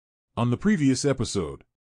On the previous episode,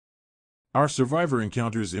 our survivor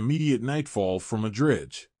encounters immediate nightfall from a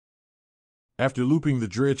dredge. After looping the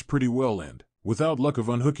dredge pretty well and, without luck of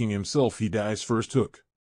unhooking himself, he dies first hook.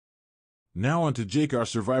 Now onto Jake. Our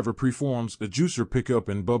survivor performs a juicer pickup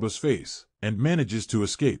in Bubba's face, and manages to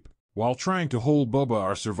escape. While trying to hold Bubba,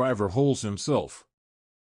 our survivor holds himself.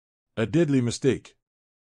 A deadly mistake.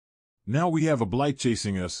 Now we have a blight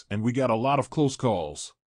chasing us, and we got a lot of close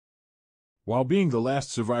calls. While being the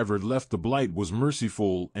last survivor left, the blight was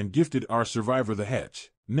merciful and gifted our survivor the hatch.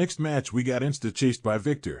 Next match we got insta-chased by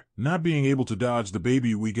Victor. Not being able to dodge the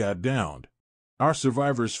baby, we got downed. Our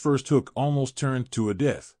survivor's first hook almost turned to a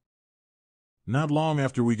death. Not long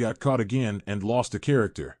after, we got caught again and lost a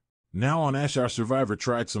character. Now on Ash, our survivor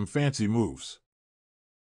tried some fancy moves,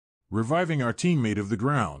 reviving our teammate of the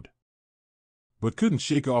ground, but couldn't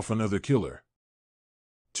shake off another killer.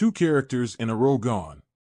 2 characters in a row gone.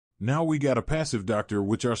 Now we got a passive doctor,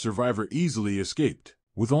 which our survivor easily escaped.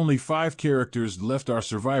 With only 5 characters left, our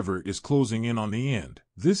survivor is closing in on the end.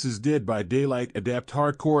 This is Dead by Daylight Adapt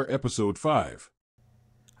Hardcore Episode 5.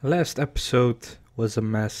 Last episode was a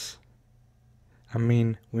mess. I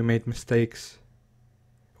mean, we made mistakes.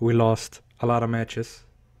 We lost a lot of matches.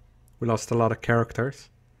 We lost a lot of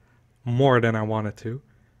characters. More than I wanted to.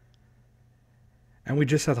 And we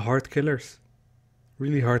just had hard killers.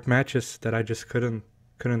 Really hard matches that I just couldn't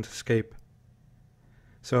escape.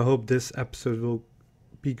 So I hope this episode will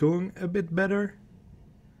be going a bit better.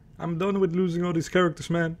 I'm done with losing all these characters,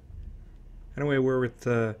 man. Anyway, we're with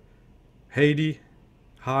Hadi.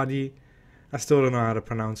 I still don't know how to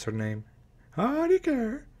pronounce her name. Hadi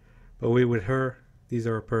care. But we with her. These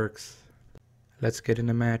are our perks. Let's get in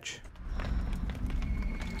the match.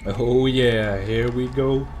 Oh yeah, here we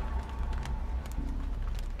go.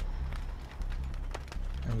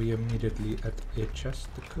 And we immediately at a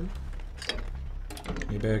chesticle.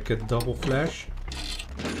 Maybe I get double flash.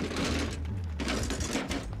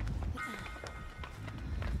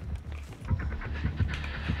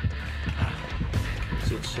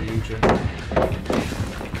 It's a legion.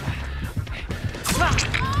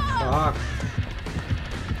 Fuck!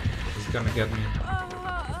 He's gonna get me.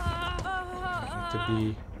 I need to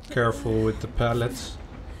be careful with the pallets.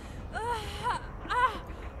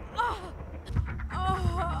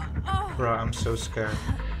 Bro, I'm so scared.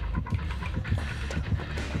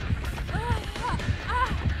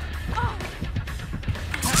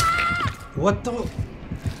 What the?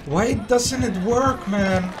 Why doesn't it work,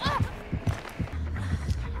 man?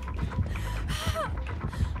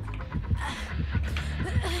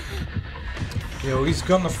 Yo, he's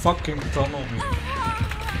gonna fucking tunnel me.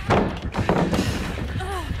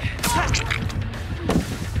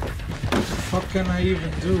 What the fuck can I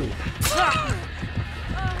even do?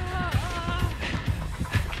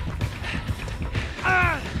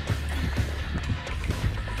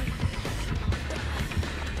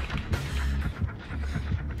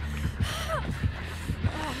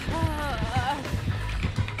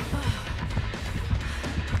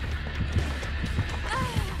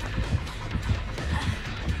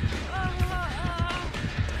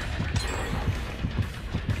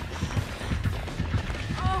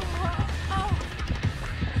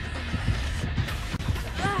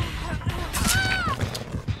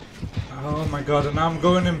 Oh my god, and now I'm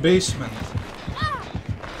going in basement.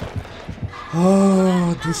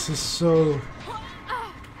 Oh, this is so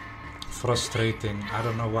frustrating. I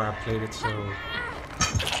don't know why I played it so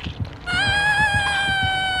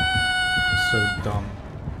dumb.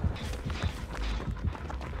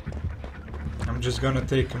 I'm just gonna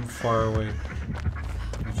take him far away.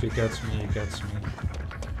 If he gets me, he gets me.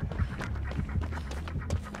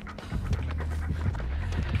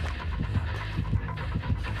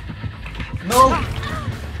 No! What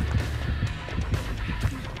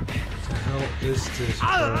the hell is this,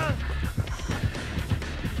 bro?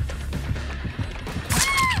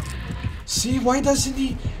 See, why doesn't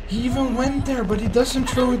he? He even went there, but he doesn't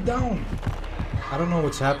throw it down. I don't know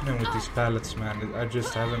what's happening with these pallets, man. I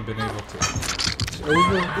just haven't been able to. It's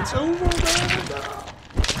over. It's over, man.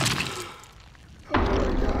 Oh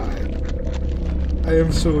my god. I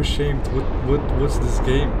am so ashamed. What's this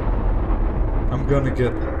game? I'm gonna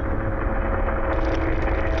get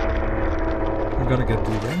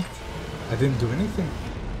deranked. I didn't do anything.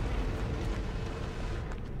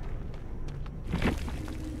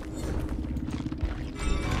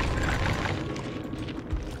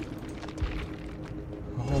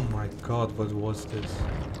 Oh my god, what was this?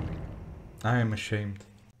 I am ashamed.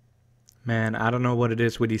 Man, I don't know what it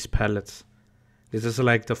is with these pallets. This is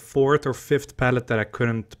like the 4th or 5th pallet that I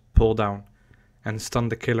couldn't pull down and stun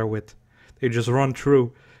the killer with. They just run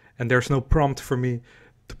through and there's no prompt for me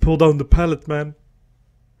to pull down the pallet, man.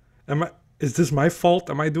 Is this my fault?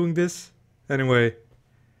 Am I doing this? Anyway,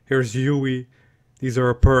 here's Yui. These are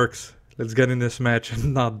our perks. Let's get in this match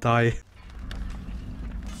and not die.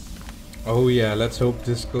 Oh yeah, let's hope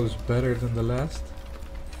this goes better than the last.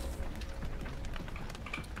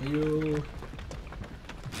 You.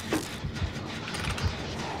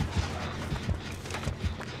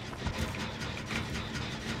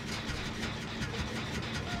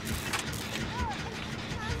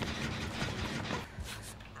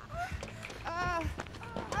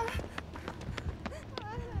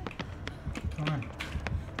 Come on.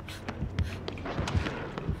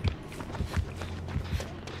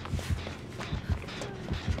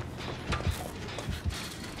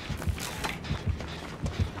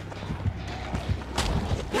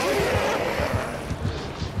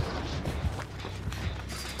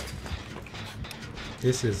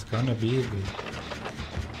 This is gonna be easy.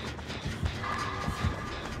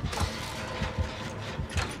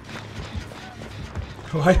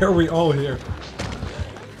 Why are we all here?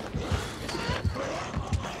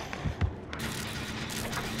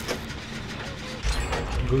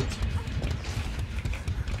 Good.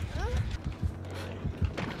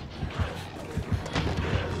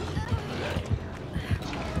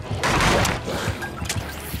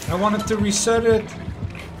 I wanted to reset it.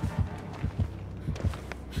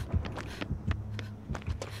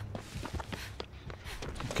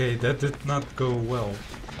 Okay, that did not go well.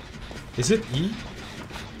 Is it E?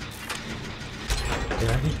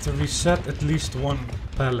 Yeah, I need to reset at least one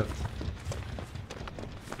pallet.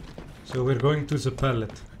 So we're going to the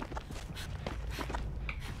pallet.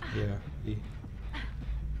 Yeah, E.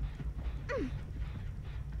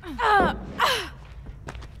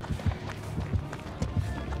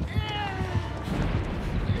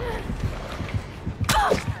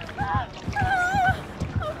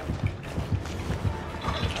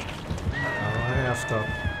 Stop.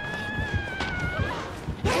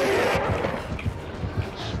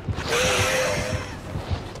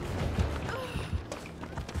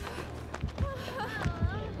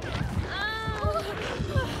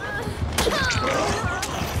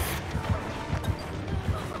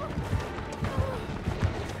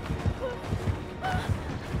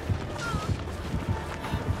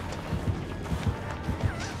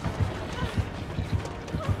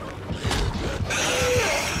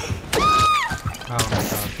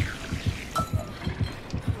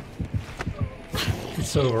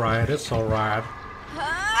 It's alright, it's alright.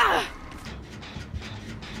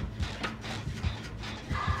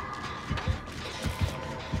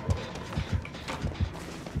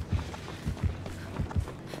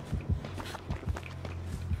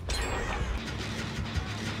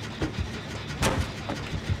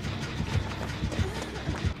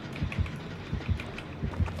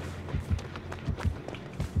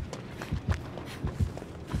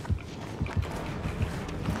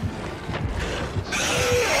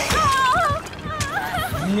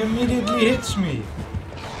 He immediately hits me.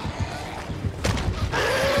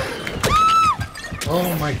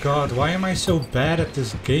 Oh my god, why am I so bad at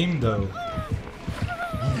this game though?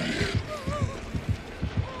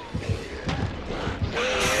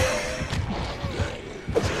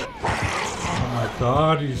 Oh my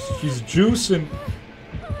god, he's juicing.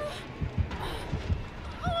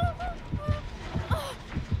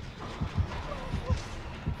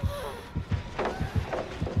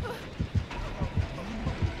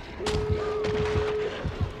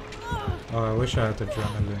 Oh, I wish I had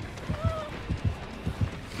adrenaline.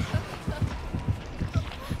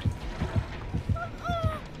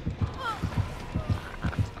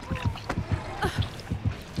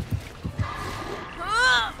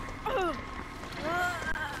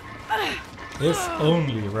 If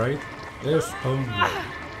only, right? If only.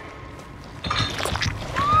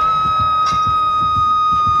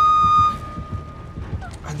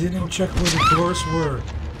 I didn't check where the doors were.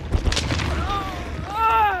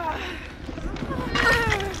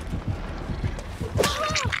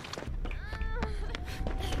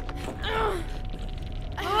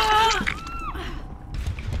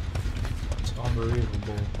 It's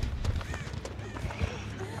unbelievable.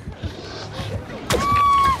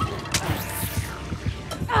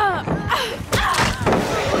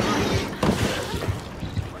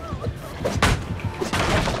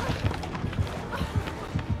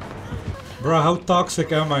 Bro, how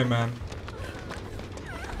toxic am I, man?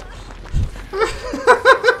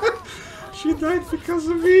 She died because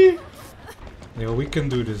of me! Yeah, we can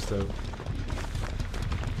do this though.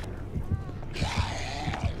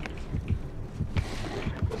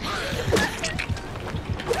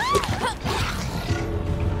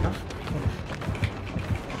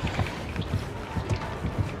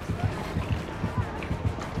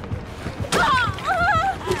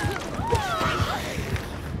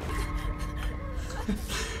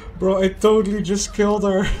 Bro, I totally just killed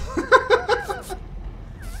her.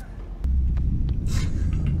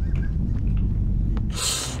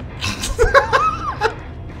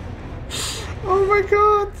 Oh my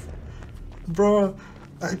god. Bro,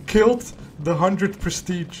 I killed the 100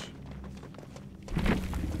 prestige.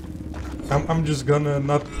 I'm just gonna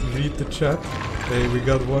not read the chat. Hey, we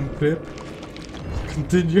got one pip.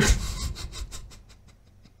 Continue.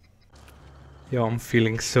 Yo, I'm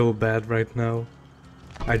feeling so bad right now.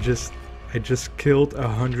 I just killed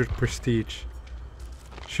 100 prestige.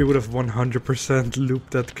 She would have 100%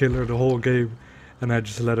 looped that killer the whole game, and I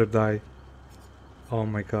just let her die. Oh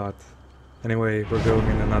my god. Anyway, we're going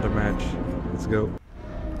in another match. Let's go.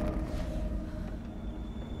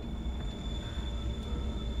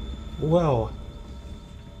 Well,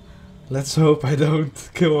 let's hope I don't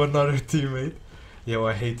kill another teammate. Yo,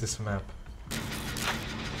 I hate this map.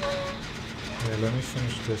 Yeah, let me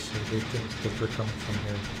finish this so they think that we're coming from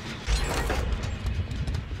here.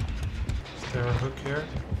 Is there a hook here?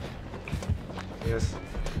 Yes.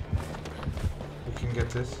 We can get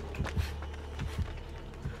this.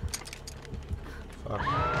 Fuck.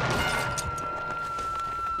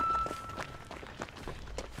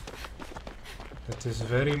 It is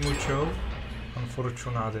very mucho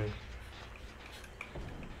unfortunate.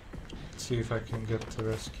 Let's see if I can get the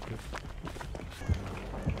rescue.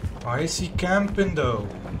 Oh, is he camping though?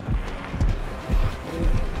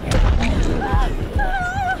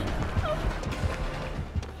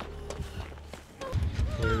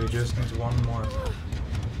 Okay, we just need one more.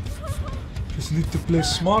 Just need to play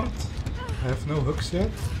smart. I have no hooks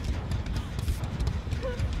yet.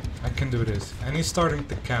 I can do this. And he's starting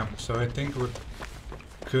to camp, so I think we're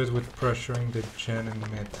good with pressuring the gen in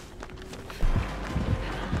mid.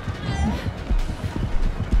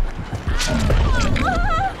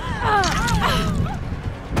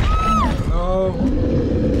 No!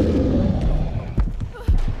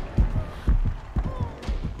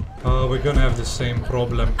 Oh, we're gonna have the same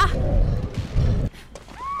problem.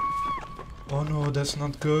 Oh no, that's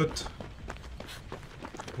not good.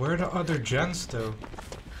 Where are the other gens though?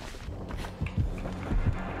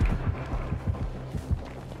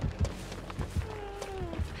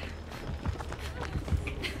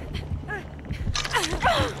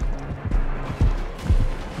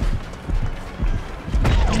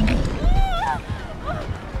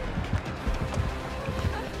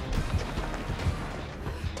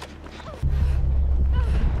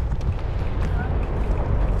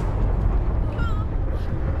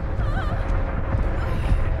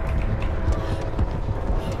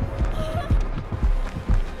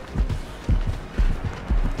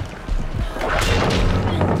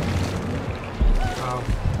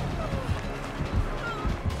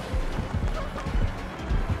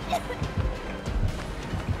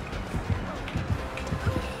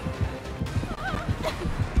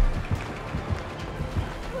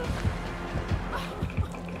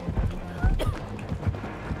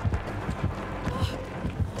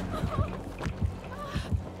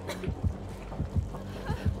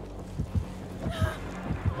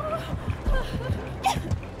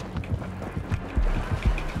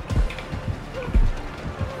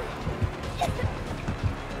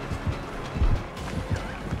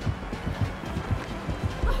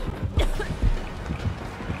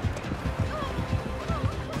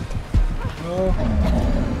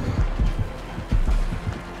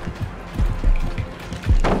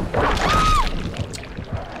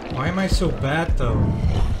 Why am I so bad though?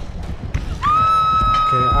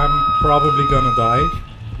 Okay, I'm probably gonna die.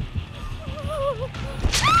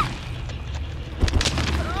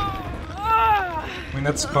 I mean,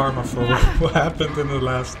 that's karma for what happened in the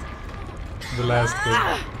last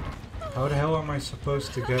game. How the hell am I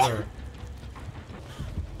supposed to get her?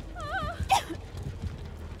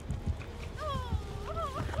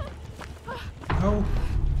 No.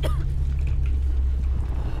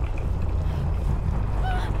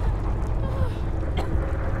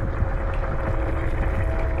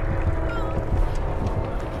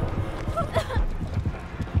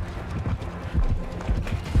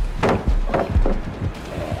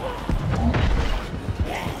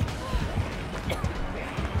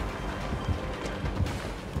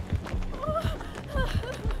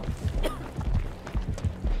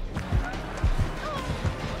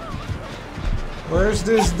 Where's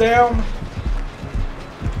this down?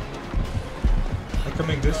 I can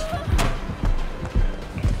make this.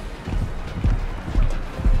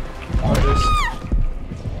 Or this.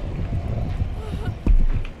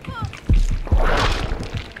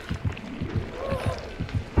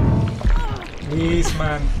 Please,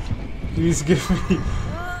 man. Please give me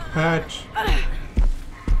hatch.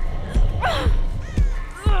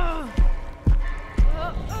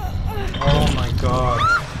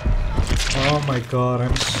 my god,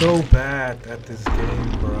 I'm so bad at this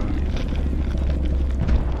game, bro.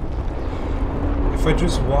 If I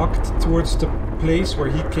just walked towards the place where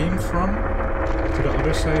he came from, to the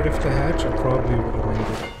other side of the hatch, I probably would have made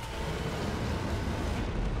it.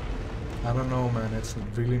 I don't know, man, it's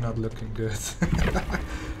really not looking good.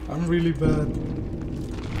 I'm really bad.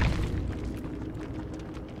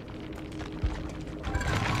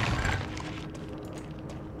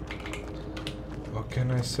 What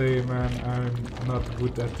can I say, man? I'm not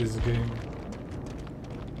good at this game.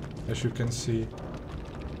 As you can see.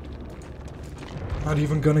 Not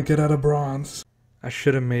even gonna get out of bronze. I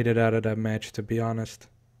should have made it out of that match, to be honest.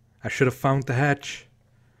 I should have found the hatch.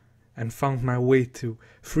 And found my way to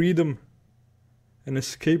freedom. And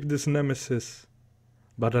escape this nemesis.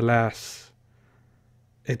 But alas,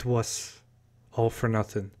 it was all for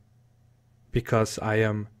nothing. Because I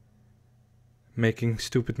am making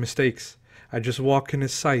stupid mistakes. I just walk in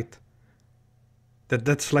his sight.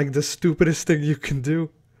 That's like the stupidest thing you can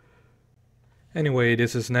do. Anyway,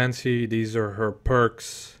 this is Nancy. These are her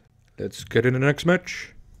perks. Let's get in the next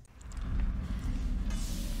match.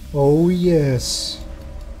 Oh yes.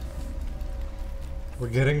 We're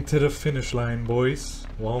getting to the finish line, boys.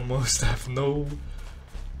 We almost have no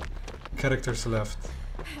characters left.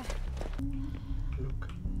 Look.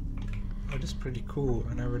 Oh, this is pretty cool.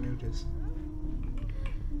 I never knew this.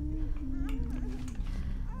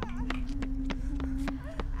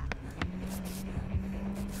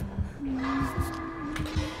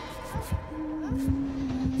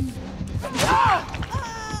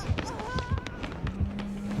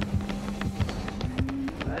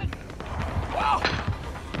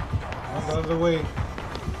 Out of the way.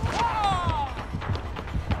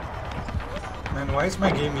 Man, why is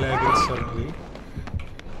my game lagging suddenly?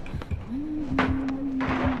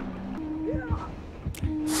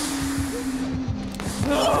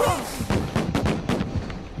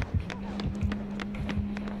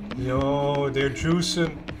 Yo, they're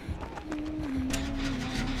juicing.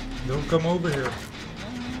 Don't come over here.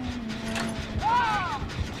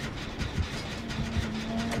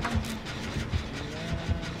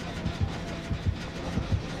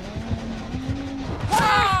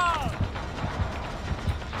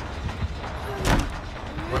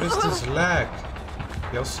 What is this lag?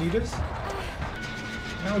 Y'all see this?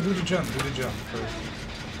 No, do the jump first.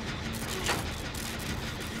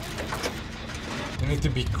 You need to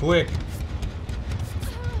be quick.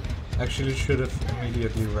 Actually should have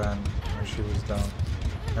immediately ran when she was down.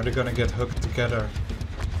 Now they're gonna get hooked together.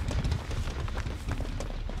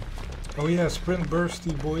 Oh yeah, sprint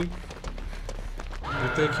bursty boy. You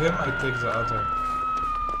take him, I take the other.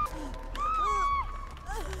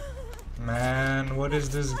 Man, what is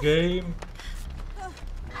this game?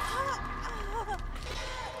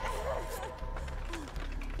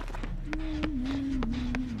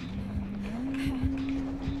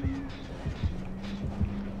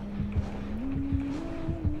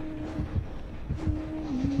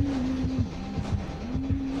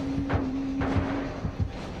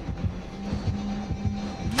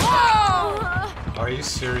 Are you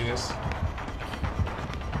serious?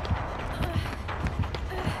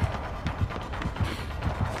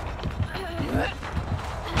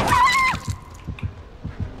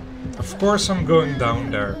 Of course I'm going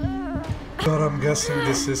down there. But I'm guessing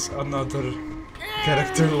this is another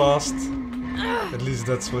character lost. At least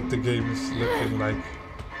that's what the game is looking like.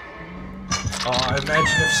 Oh,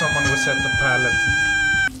 imagine if someone was at the pallet.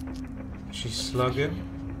 She's slugging.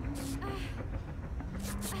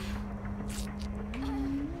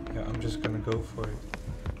 Yeah, I'm just gonna go for it.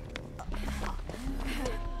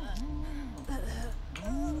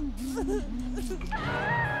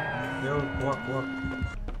 Yo, walk.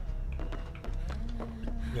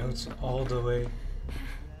 Yo, it's all the way.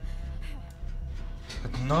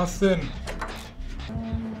 But nothing.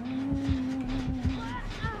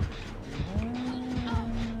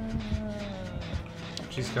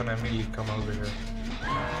 She's gonna immediately come over here.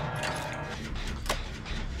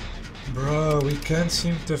 Bro, we can't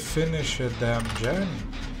seem to finish a damn gen.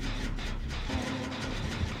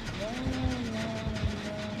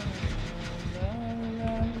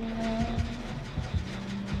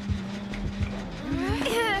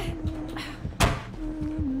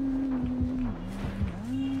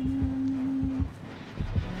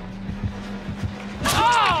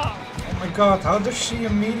 Oh my god, how does she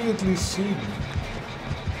immediately see me?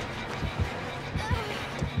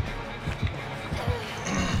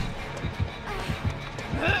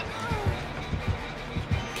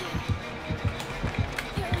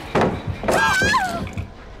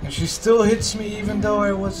 She still hits me even though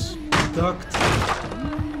I was ducked.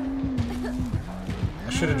 I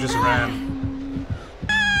should have just ran.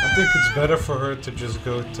 I think it's better for her to just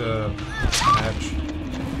go to match.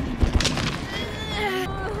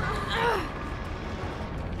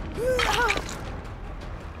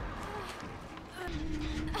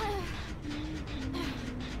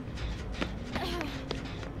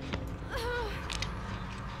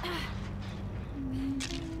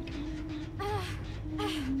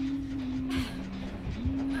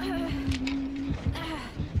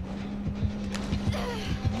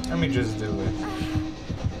 Let me just do it.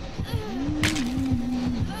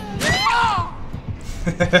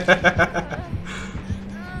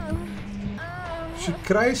 She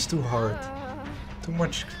cries too hard. Too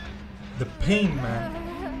much. The pain, man.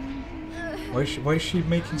 Why is she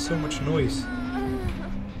making so much noise?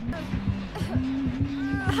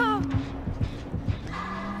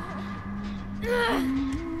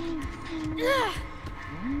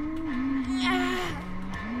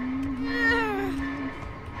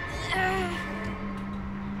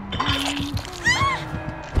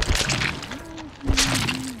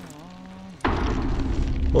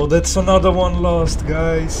 Oh, that's another one lost,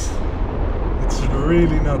 guys. It's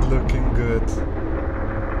really not looking good.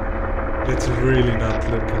 It's really not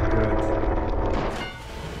looking good.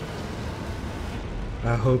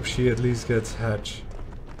 I hope she at least gets hatch.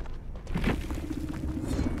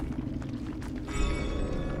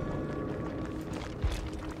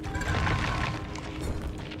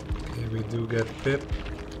 Okay, we do get Pip.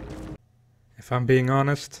 If I'm being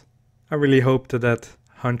honest, I really hope that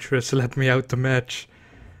Huntress let me out the match.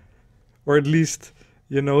 Or at least,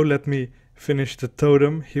 you know, let me finish the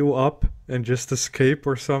totem, heal up, and just escape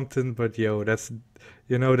or something. But yo, that's,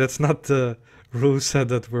 you know, that's not the rule set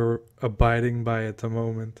that we're abiding by at the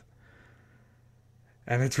moment.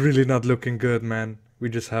 And it's really not looking good, man. We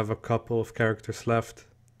just have a couple of characters left.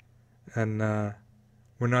 And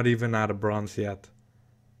we're not even out of bronze yet.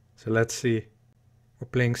 So let's see. We're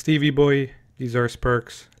playing Stevie Boy. These are his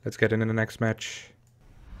perks. Let's get into the next match.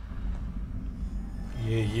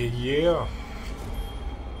 Yeah.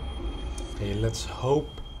 Hey, let's hope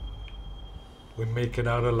we make it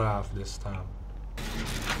out alive this time.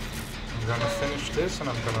 I'm gonna finish this and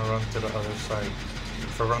I'm gonna run to the other side.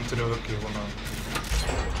 If I run to the hook,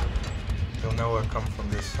 you'll know I come from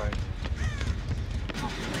this side.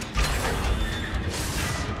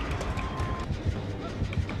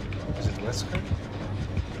 Is it Wesker?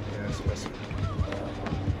 Yeah, it's Wesker.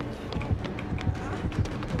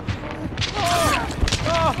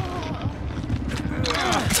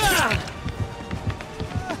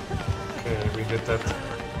 Okay, we did that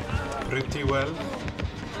pretty well.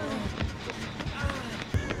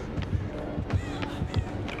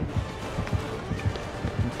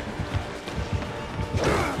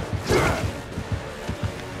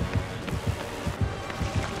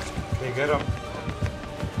 Okay, get him.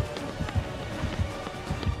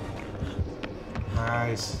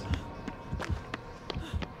 Nice.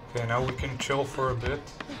 Okay, now we can chill for a bit.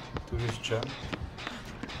 Do this gem.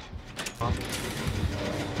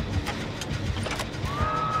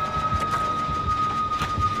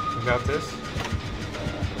 You got this?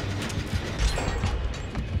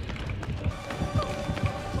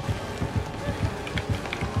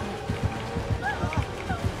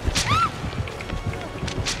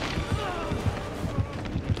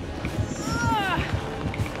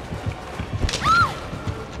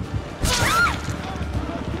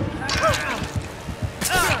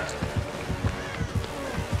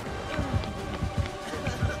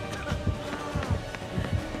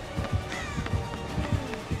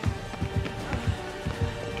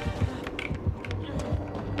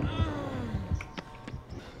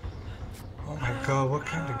 God, what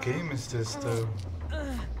kind of game is this though?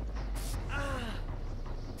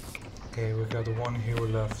 Okay, we got one hero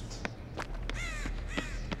left.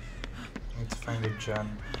 Need to find a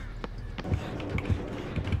gem.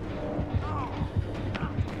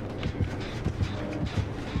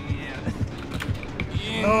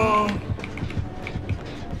 No!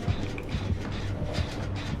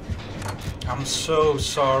 I'm so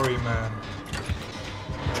sorry, man.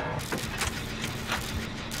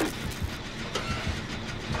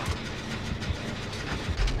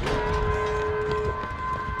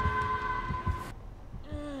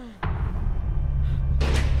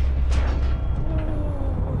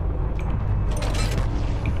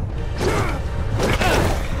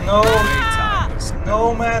 No!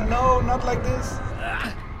 No, man, no, not like this.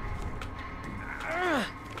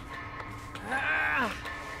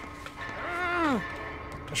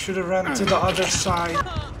 I should have ran to the other side.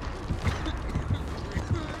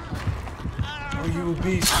 Oh, you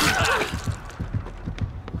beast.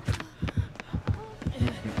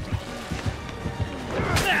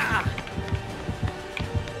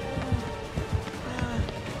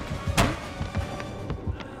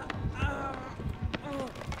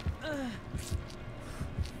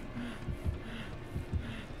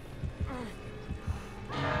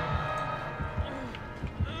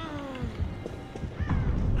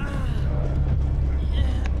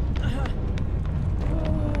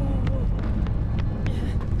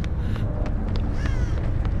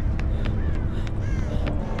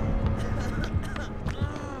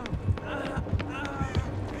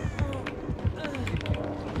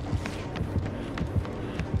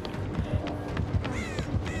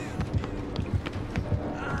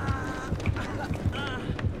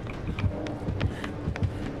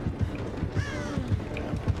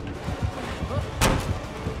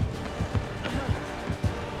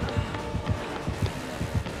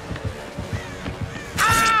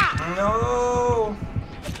 No!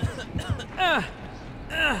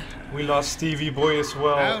 We lost Stevie Boy as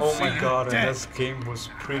well. Oh my god, and this game was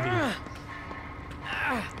pretty.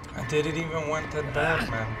 I didn't even want that bad,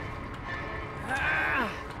 man.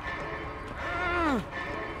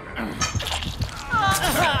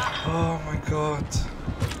 Oh my god.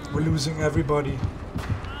 We're losing everybody.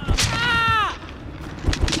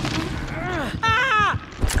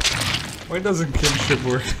 Why doesn't kinship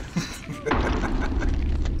work?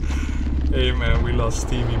 Hey man, we lost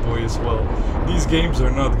Stevie Boy as well. These games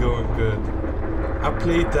are not going good. I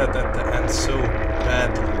played that at the end so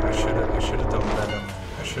badly. I should have done better, man.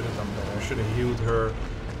 I should have done better. I should have healed her.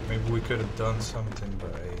 Maybe we could have done something,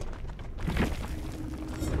 but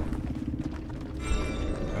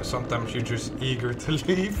sometimes you're just eager to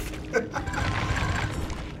leave.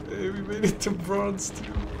 Hey, we made it to bronze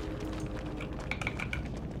too.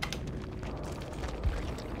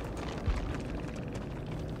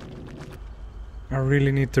 I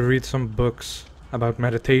really need to read some books about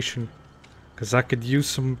meditation, because I could use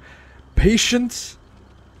some patience.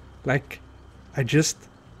 Like, I just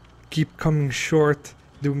keep coming short,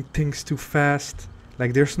 doing things too fast.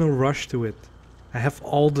 Like, there's no rush to it. I have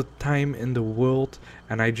all the time in the world,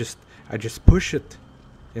 and I just push it.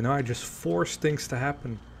 You know, I just force things to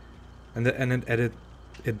happen, and it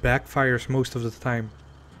backfires most of the time.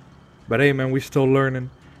 But hey, man, we're still learning.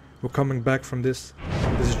 We're coming back from this.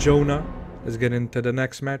 This is Jonah. Let's get into the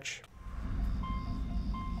next match.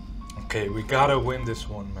 Okay, we gotta win this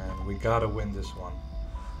one, man. We gotta win this one.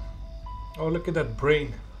 Oh, look at that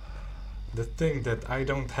brain. The thing that I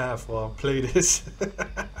don't have while I play this.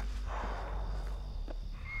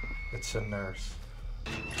 It's a nurse.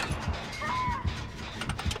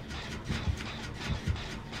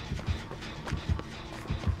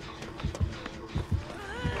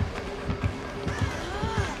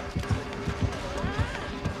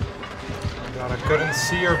 God, I couldn't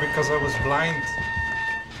see her because I was blind.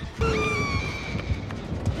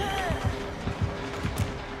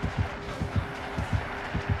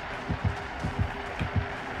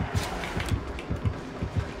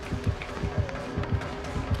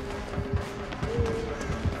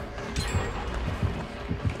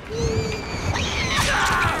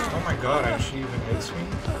 Oh my god, and she even hits me?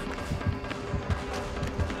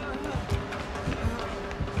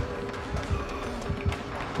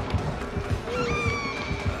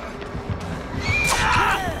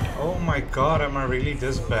 Oh my god, am I really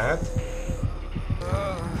this bad?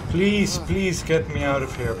 Please, please get me out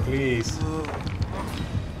of here, please.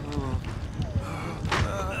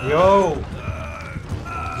 Yo!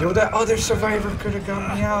 Yo, that other survivor could have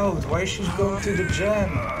got me out. Why is she going to the gen?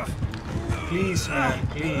 Please, man,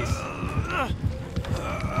 please.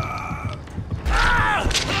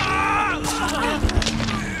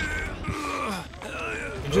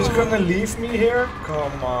 You're just gonna leave me here?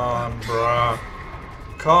 Come on, bruh.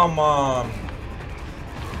 Come on.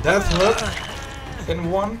 Death hook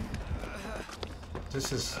in one?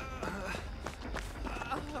 This is...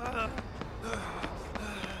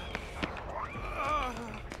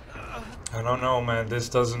 I don't know, man. This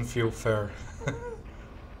doesn't feel fair.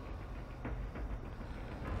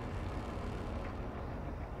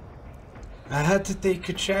 I had to take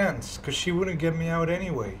a chance, because she wouldn't get me out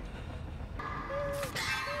anyway.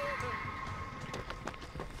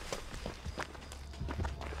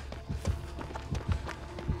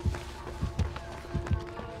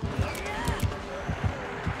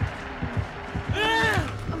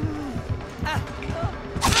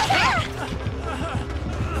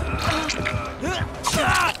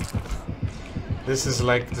 This is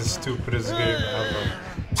like the stupidest game ever.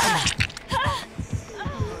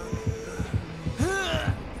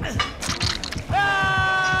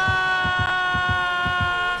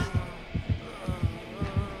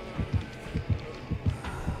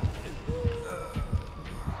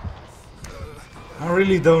 I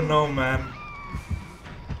really don't know, man.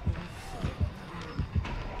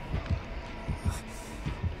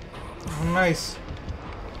 Oh, nice.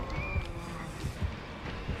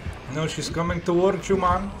 No, she's coming towards you,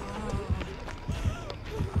 man.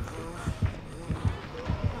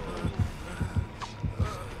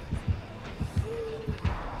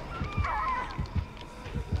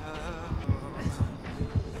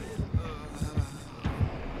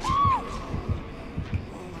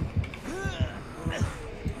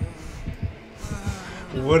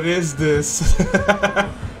 What is this?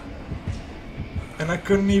 And I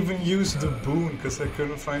couldn't even use the boon because I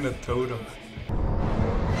couldn't find a totem.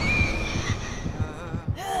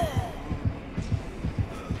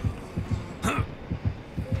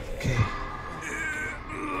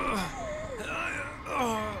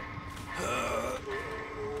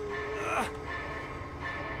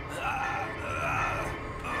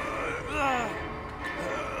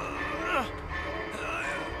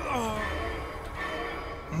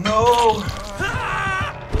 No!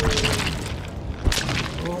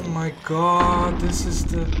 Oh my god, this is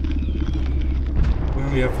the... We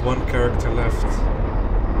only have one character left.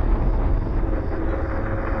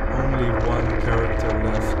 Only one character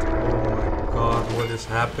left. Oh my god, what is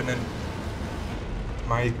happening?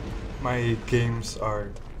 My games are...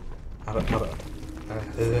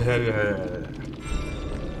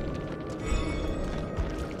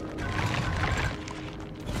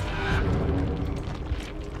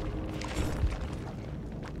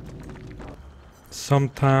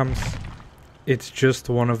 Sometimes it's just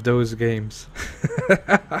one of those games.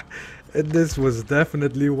 And this was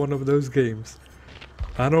definitely one of those games.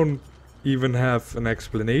 I don't even have an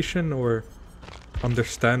explanation or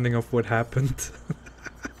understanding of what happened.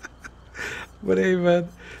 But hey man,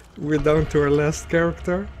 we're down to our last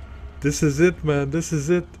character. This is it man, this is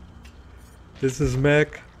it. This is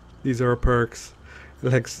Mac. These are our perks.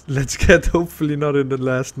 Let's get hopefully not in the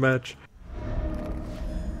last match.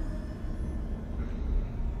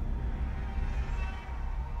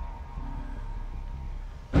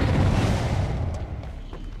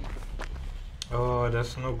 Oh,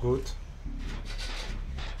 that's no good.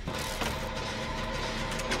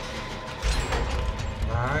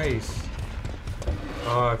 Nice.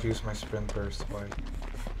 Oh, I've used my sprint burst. Why?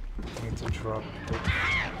 I need to drop it.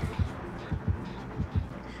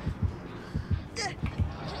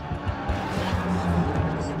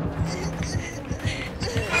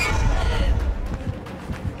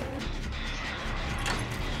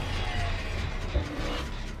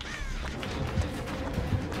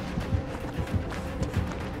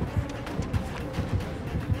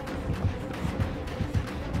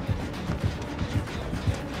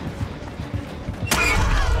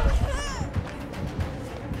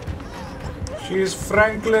 She is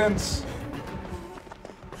Franklin's.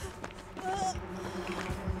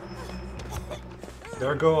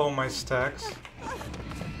 There go all my stacks.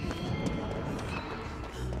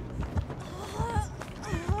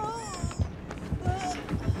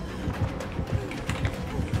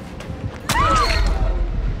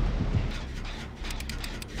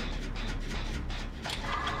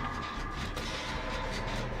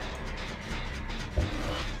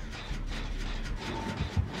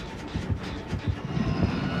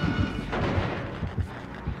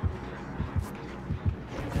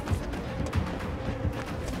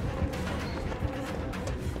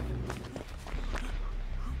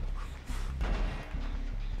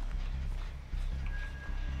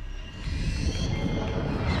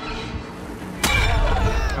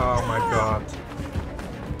 Oh my god.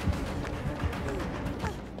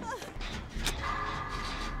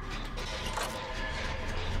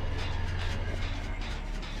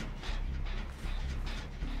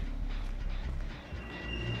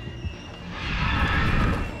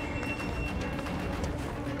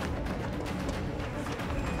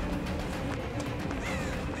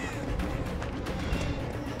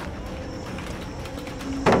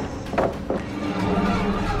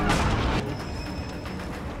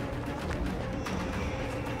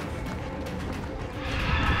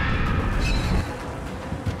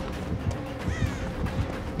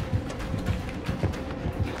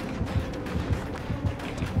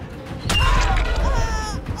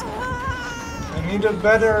 I need a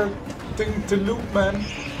better thing to loop, man.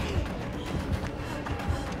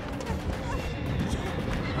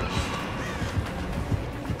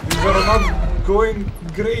 These are not going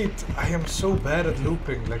great. I am so bad at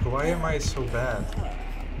looping. Like, why am I so bad?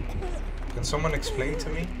 Can someone explain to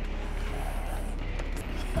me?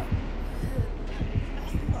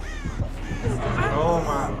 Oh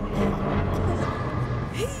man.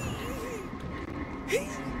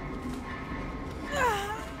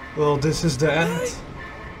 Well, this is the end.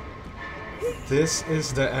 This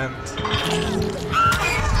is the end.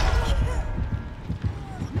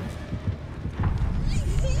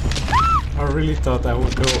 I really thought I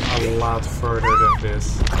would go a lot further than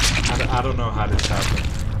this. And I don't know how this happened.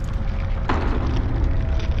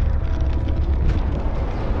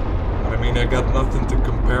 I mean, I got nothing to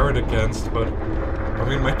compare it against, but I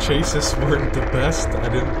mean, my chases weren't the best. I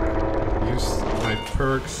didn't use my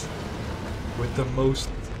perks with the most,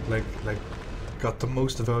 like got the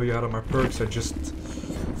most value out of my perks. I just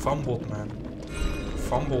fumbled, man.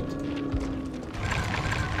 Fumbled.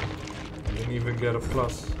 Didn't even get a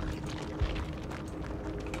plus.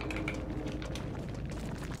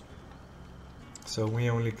 So we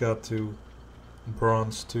only got to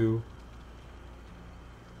bronze 2.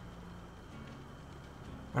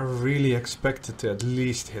 I really expected to at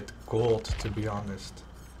least hit gold, to be honest.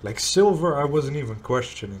 Like silver I wasn't even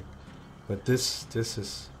questioning. But this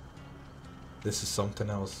is something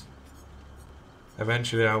else.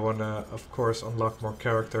 Eventually I wanna, of course, unlock more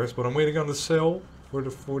characters, but I'm waiting on the sale for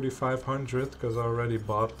the 4500 because I already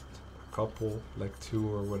bought a couple, like 2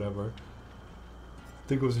 or whatever. I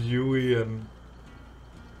think it was Yui and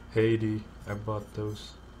Heidi. I bought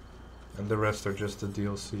those, and the rest are just the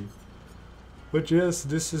DLC. But yes,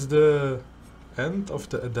 this is the end of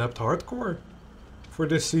the Adapt Hardcore for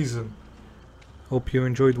this season. Hope you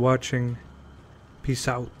enjoyed watching. Peace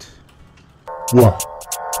out. What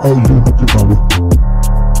are you looking at?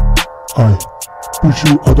 I push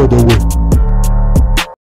you out of the way.